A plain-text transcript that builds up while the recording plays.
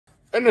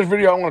In this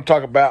video, I want to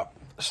talk about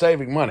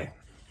saving money.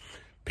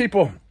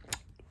 People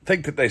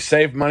think that they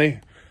save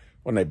money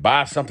when they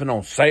buy something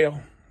on sale.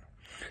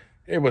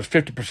 It was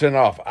 50%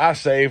 off. I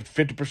saved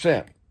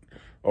 50%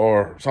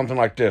 or something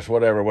like this,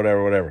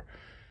 whatever.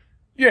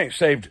 You ain't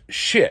saved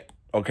shit,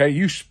 okay?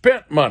 You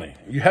spent money.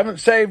 You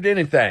haven't saved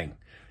anything.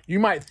 You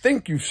might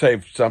think you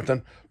saved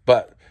something,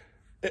 but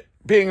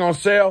being on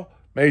sale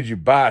made you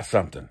buy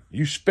something.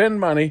 You spend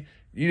money,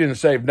 you didn't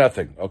save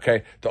nothing,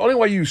 okay? The only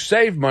way you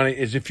save money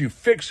is if you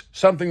fix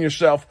something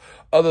yourself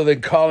other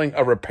than calling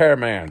a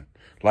repairman.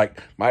 Like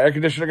my air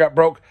conditioner got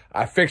broke,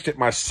 I fixed it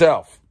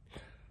myself.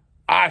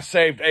 I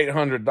saved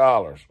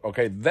 $800,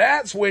 okay?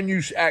 That's when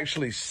you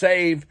actually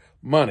save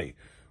money.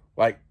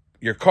 Like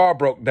your car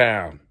broke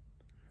down.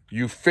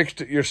 You fixed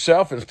it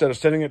yourself instead of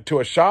sending it to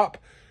a shop.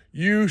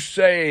 You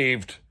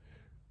saved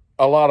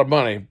a lot of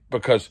money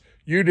because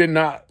you did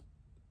not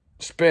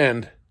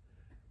spend,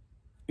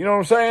 you know what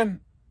I'm saying?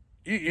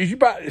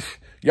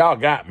 Y'all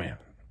got me.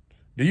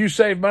 Do you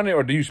save money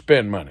or do you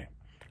spend money?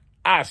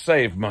 I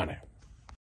save money.